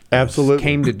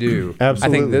came to do. Absolutely. I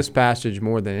think this passage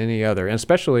more than any other, and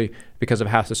especially because of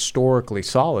how historically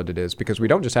solid it is, because we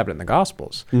don't just have it in the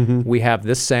Gospels. We have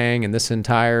this saying and this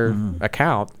entire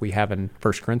account we have in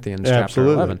 1 Corinthians chapter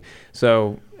 11.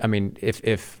 So, I mean,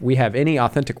 if we have any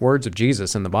authentic words of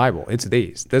Jesus in the Bible, it's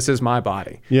these. This is my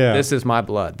body. Yeah. This is my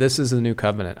blood. This is the new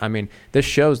covenant. I mean, this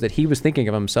shows that he was thinking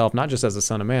of himself not just as the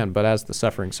Son of Man, but as the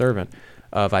suffering servant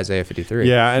of Isaiah 53.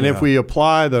 Yeah, and if we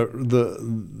apply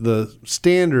the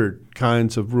standard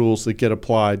kinds of rules that get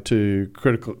applied to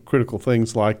critical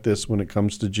things like this when it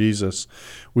comes to Jesus,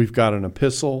 we've got an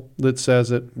epistle that says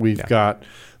it. We've got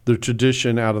the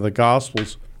tradition out of the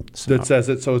Gospels that says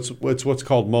it. So it's what's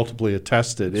called multiply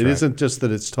attested. It isn't just that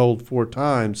it's told 4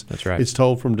 times. That's right. It's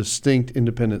told from distinct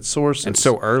independent sources. And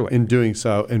so early. In doing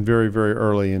so, and very, very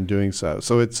early in doing so.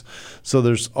 So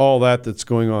there's all that's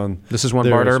going on. This is one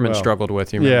Bart Ehrman struggled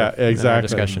with. You remember, exactly. In our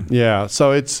discussion. Yeah.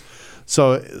 So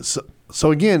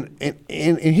again,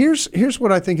 and here's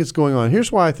what I think is going on.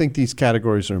 Here's why I think these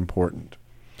categories are important.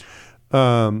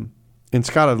 And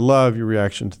Scott, I'd love your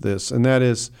reaction to this, and that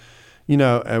is, we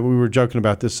were joking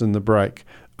about this in the break.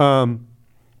 If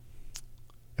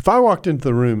I walked into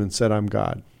the room and said, I'm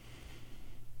God,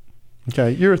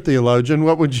 okay, you're a theologian,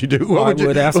 what would you do? I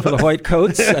would ask for the white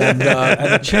coats and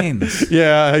the chains.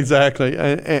 Yeah, exactly.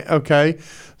 Okay,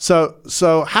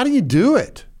 so how do you do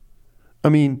it? I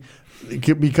mean,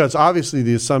 because obviously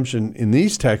the assumption in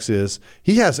these texts is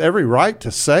he has every right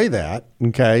to say that,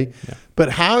 okay? Yeah.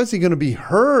 But how is he going to be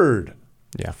heard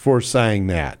for saying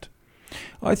that?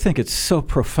 I think it's so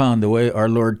profound the way our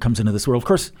Lord comes into this world. Of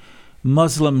course,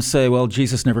 Muslims say, well,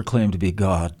 Jesus never claimed to be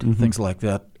God, things like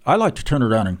that. I like to turn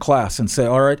around in class and say,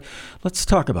 all right, let's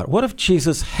talk about it. What if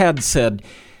Jesus had said,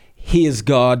 he is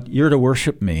God, you're to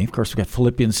worship me? Of course, we've got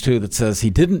Philippians 2 that says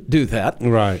he didn't do that.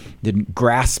 Right. Didn't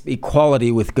grasp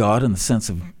equality with God in the sense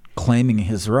of claiming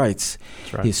his rights.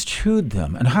 That's right. He eschewed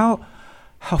them. And how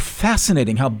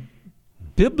fascinating, how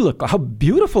biblical, how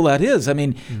beautiful that is. I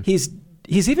mean, he's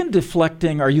even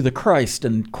deflecting, are you the Christ,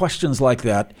 and questions like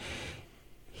that.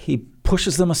 He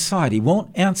pushes them aside. He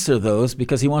won't answer those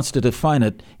because he wants to define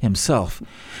it himself.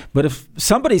 But if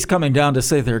somebody's coming down to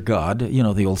say they're God,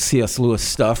 the old C.S. Lewis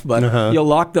stuff, but you'll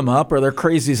lock them up, or they're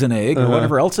crazy as an egg, or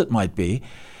whatever else it might be.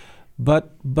 But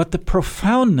the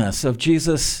profoundness of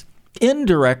Jesus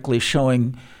indirectly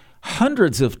showing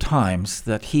hundreds of times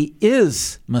that he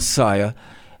is Messiah,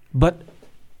 but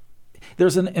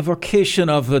there's an evocation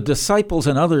of the disciples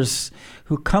and others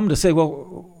who come to say,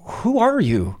 well, who are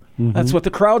you? That's what the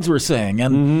crowds were saying.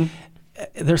 And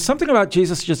there's something about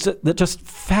Jesus that just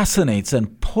fascinates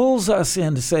and pulls us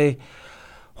in to say,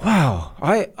 wow,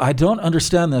 I don't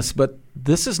understand this, but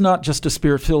this is not just a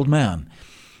spirit-filled man.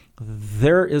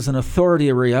 There is an authority,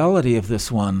 a reality of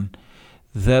this one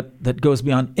that goes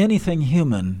beyond anything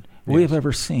human we have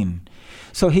ever seen.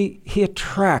 So he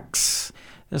attracts.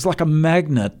 There's like a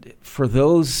magnet for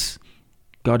those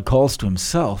God calls to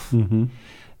himself,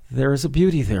 there is a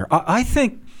beauty there. I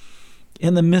think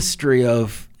in the mystery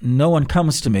of no one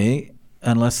comes to me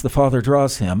unless the Father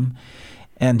draws him,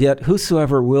 and yet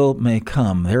whosoever will may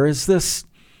come, there is this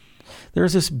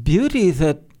beauty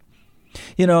that,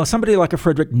 somebody like a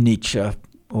Friedrich Nietzsche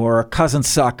or a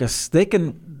Kazantzakis, they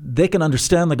can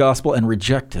understand the gospel and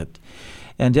reject it.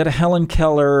 And yet a Helen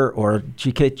Keller or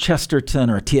G.K. Chesterton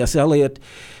or T.S. Eliot,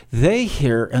 they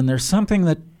hear, and there's something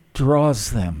that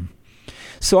draws them.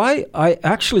 So I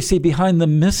actually see behind the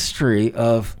mystery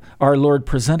of our Lord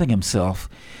presenting himself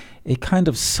a kind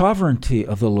of sovereignty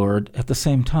of the Lord at the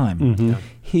same time. Yeah.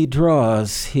 He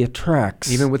draws, he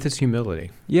attracts. Even with his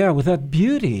humility. Yeah, with that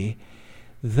beauty,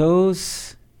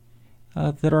 those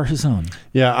that are his own.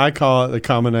 Yeah, I call it a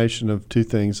combination of two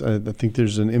things. I think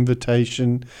there's an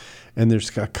invitation and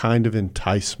there's a kind of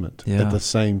enticement at the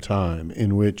same time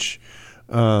in which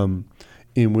he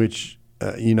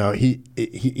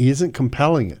isn't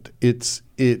compelling it. It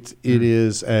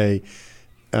is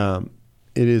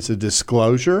a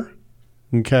disclosure,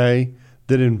 okay,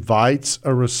 that invites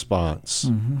a response.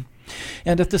 Mm-hmm.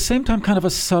 And at the same time, kind of a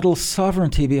subtle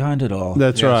sovereignty behind it all.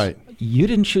 That's right. You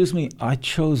didn't choose me, I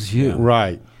chose you.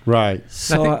 Yeah. Right.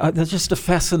 So there's just a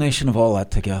fascination of all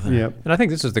that together. Yep. And I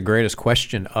think this is the greatest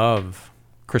question of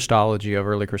Christology, of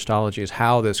early Christology, is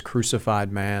how this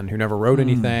crucified man who never wrote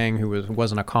anything, who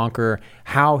wasn't a conqueror,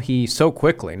 how he so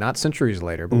quickly, not centuries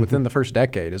later, but within the first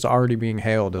decade, is already being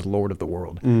hailed as Lord of the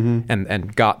world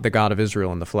and God, the God of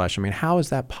Israel in the flesh. I mean, how is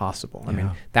that possible? I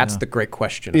mean, that's the great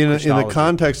question of Christology. In the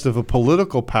context of a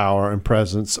political power and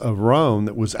presence of Rome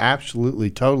that was absolutely,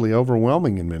 totally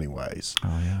overwhelming in many ways.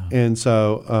 Oh, yeah. And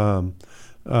so,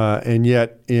 and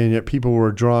yet people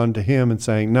were drawn to him and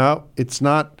saying, no, it's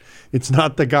not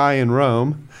the guy in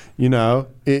Rome,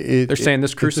 They're saying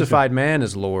this crucified man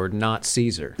is Lord, not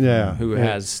Caesar, who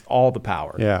has all the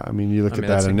power. Yeah, I mean, you look at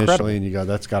that initially incredible. And you go,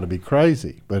 that's got to be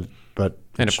crazy. But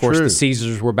and of course, the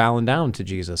Caesars were bowing down to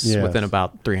Jesus within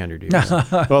about 300 years.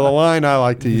 Well, the line I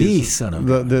like to use, the son of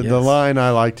God, the line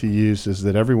I like to use is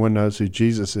that everyone knows who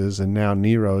Jesus is, and now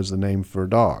Nero is the name for a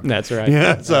dog. That's right.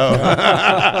 Yeah, so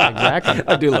exactly.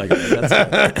 I do like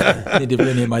that. I need to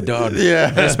rename my dog. Yeah,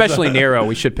 and especially Nero.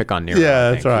 We should pick on Nero.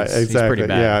 Yeah, that's right. He's exactly. pretty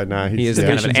bad. Yeah, no, he is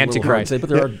kind of an antichrist. But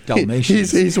there are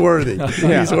Dalmatians. He's worthy.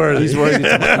 He's worthy. He's worthy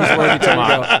to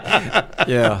mock.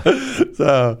 Yeah.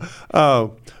 So,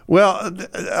 well,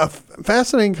 a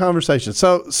fascinating conversation.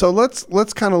 So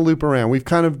let's kind of loop around. We've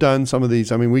kind of done some of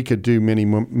these. I mean, we could do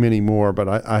many more, but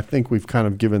I think we've kind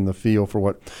of given the feel for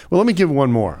what. Well, let me give one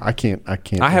more. I can't.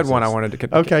 I had one I wanted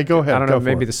to. Okay, go ahead. I don't know,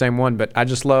 maybe the same one, but I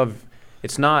just love.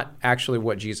 It's not actually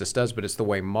what Jesus does, but it's the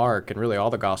way Mark and really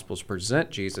all the Gospels present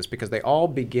Jesus, because they all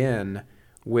begin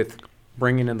with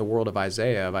bringing in the world of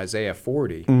Isaiah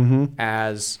 40,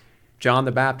 as John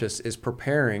the Baptist is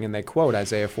preparing, and they quote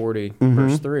Isaiah 40,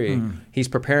 verse 3, he's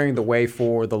preparing the way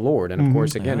for the Lord. And of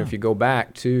course, again, if you go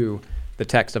back to the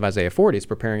text of Isaiah 40, it's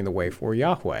preparing the way for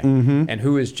Yahweh. And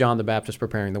who is John the Baptist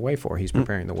preparing the way for? He's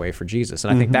preparing the way for Jesus.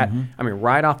 And I think that,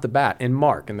 right off the bat, in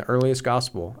Mark, in the earliest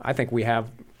gospel, I think we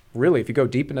have, really, if you go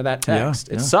deep into that text,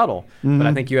 it's subtle, but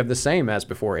I think you have the same as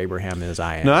before Abraham is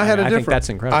I am. No, I think that's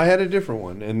incredible. I had a different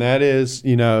one, and that is,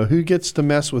 who gets to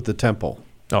mess with the temple?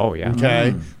 Oh, yeah.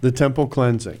 Okay, the temple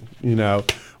cleansing.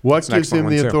 What gives him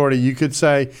the authority? You could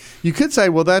say,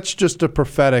 well, that's just a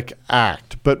prophetic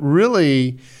act, but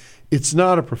really, it's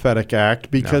not a prophetic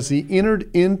act because he entered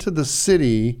into the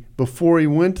city before he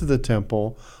went to the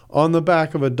temple on the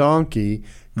back of a donkey,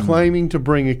 claiming to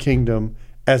bring a kingdom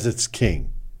as its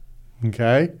king.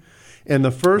 Okay, and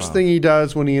the first thing he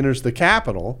does when he enters the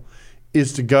capital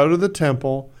is to go to the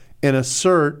temple and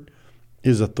assert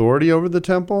his authority over the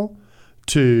temple,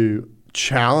 to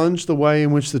challenge the way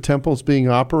in which the temple is being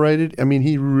operated. I mean,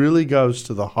 he really goes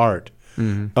to the heart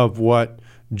of what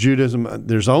Judaism.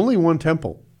 There's only one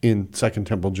temple in Second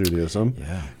Temple Judaism,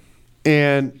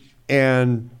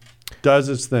 and does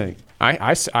its thing.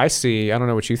 I see, I don't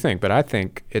know what you think, but I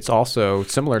think it's also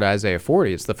similar to Isaiah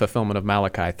 40. It's the fulfillment of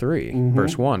Malachi 3,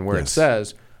 verse 1, where it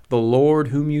says, the Lord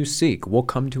whom you seek will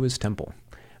come to his temple.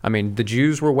 I mean, the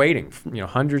Jews were waiting,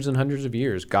 hundreds and hundreds of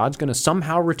years. God's going to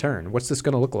somehow return. What's this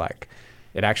going to look like?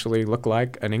 It actually looked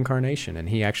like an incarnation, and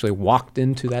he actually walked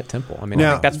into that temple. I mean, now,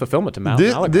 I think that's fulfillment to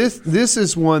Malachi. This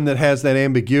is one that has that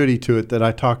ambiguity to it that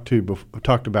I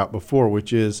talked about before,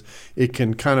 which is it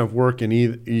can kind of work in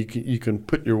either. You can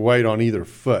put your weight on either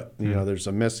foot. There's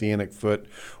a messianic foot,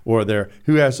 or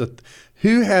who has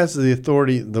the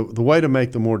authority. The way to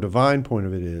make the more divine point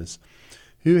of it is,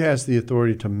 who has the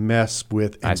authority to mess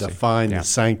with and define the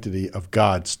sanctity of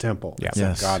God's temple? Yeah.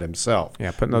 Yes. God himself.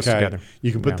 Yeah, putting those together.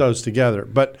 You can put those together.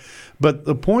 But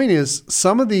the point is,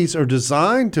 some of these are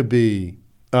designed to be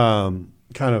kind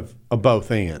of a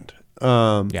both and.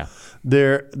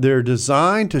 They're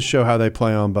designed to show how they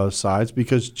play on both sides,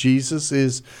 because Jesus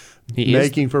is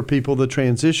making for people the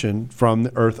transition from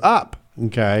the earth up.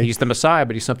 Okay, he's the Messiah,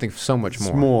 but he's something so much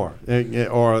more.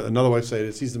 Or another way to say it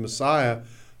is, he's the Messiah,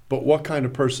 but what kind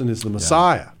of person is the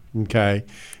Messiah? Okay,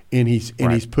 and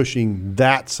he's pushing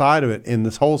that side of it. And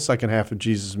this whole second half of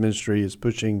Jesus' ministry is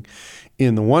pushing.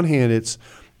 In the one hand, it's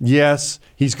yes,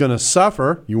 he's going to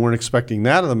suffer. You weren't expecting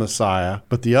that of the Messiah,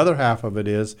 but the other half of it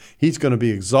is he's going to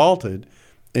be exalted,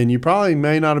 and you probably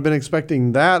may not have been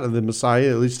expecting that of the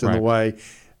Messiah, at least in the way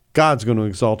God's going to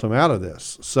exalt him out of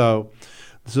this. So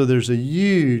there's a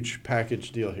huge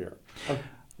package deal here.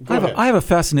 I have a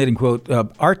fascinating quote.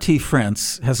 R.T.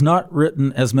 France has not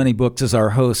written as many books as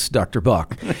our host, Dr.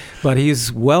 Bach, but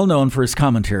he's well known for his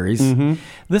commentaries. Mm-hmm.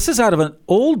 This is out of an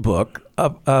old book,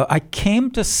 I Came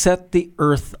to Set the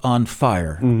Earth on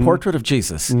Fire, Portrait of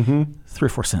Jesus, 3 or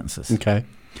 4 sentences. Okay.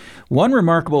 One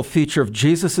remarkable feature of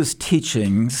Jesus'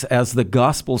 teachings, as the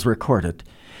Gospels record it,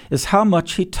 is how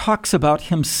much he talks about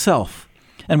himself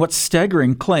and what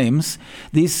staggering claims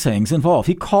these sayings involve.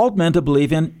 He called men to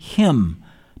believe in him,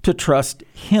 to trust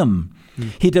him.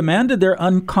 He demanded their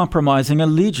uncompromising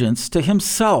allegiance to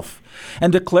himself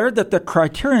and declared that the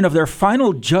criterion of their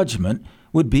final judgment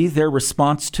would be their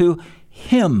response to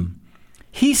him.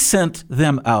 He sent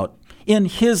them out in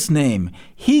his name.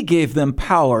 He gave them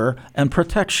power and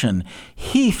protection.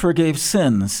 He forgave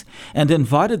sins and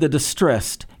invited the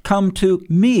distressed. Come to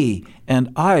me,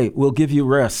 and I will give you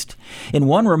rest. In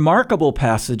one remarkable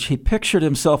passage, he pictured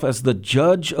himself as the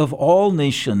judge of all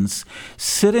nations,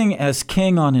 sitting as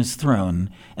king on his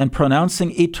throne and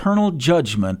pronouncing eternal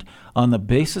judgment on the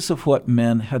basis of what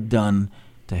men had done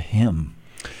to him.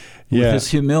 With his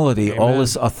humility, all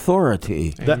his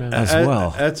authority as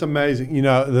well. That's amazing. You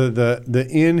know, the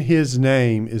in his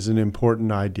name is an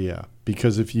important idea,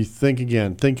 because if you think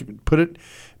again, put it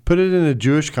in a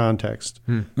Jewish context.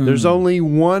 There's only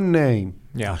one name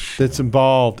that's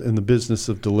involved in the business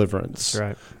of deliverance. That's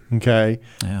right. Okay?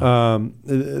 Yeah.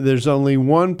 There's only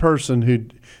one person who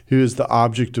is the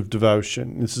object of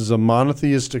devotion. This is a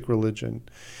monotheistic religion.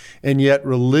 And yet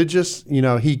religious,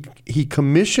 he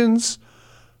commissions,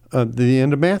 the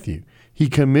end of Matthew, he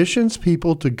commissions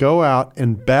people to go out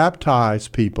and baptize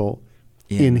people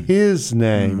in his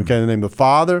name. Okay, in the name of the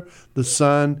Father, the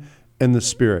Son, and the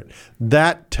Spirit.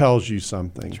 That tells you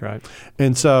something. That's right.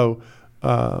 And so,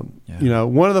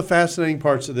 one of the fascinating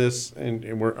parts of this,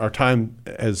 and our time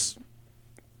has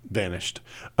vanished.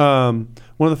 One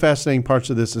of the fascinating parts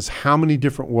of this is how many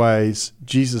different ways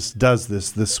Jesus does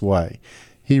this way.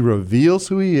 He reveals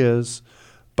who he is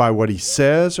by what he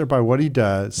says or by what he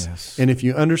does. Yes. And if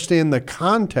you understand the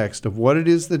context of what it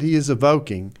is that he is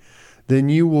evoking, then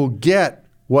you will get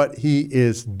what he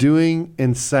is doing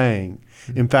and saying.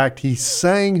 In fact, he's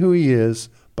saying who he is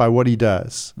by what he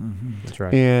does. That's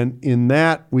right. And in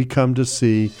that, we come to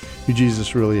see who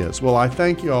Jesus really is. Well, I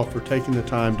thank you all for taking the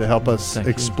time to help us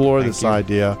explore this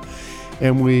idea.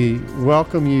 And we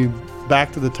welcome you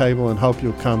back to the table and hope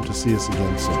you'll come to see us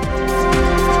again soon.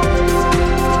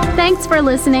 Thanks for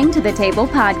listening to the Table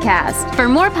Podcast. For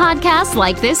more podcasts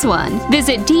like this one,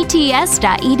 visit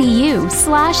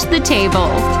dts.edu/the table.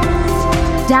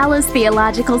 Dallas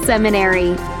Theological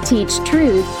Seminary. Teach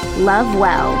truth, love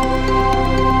well.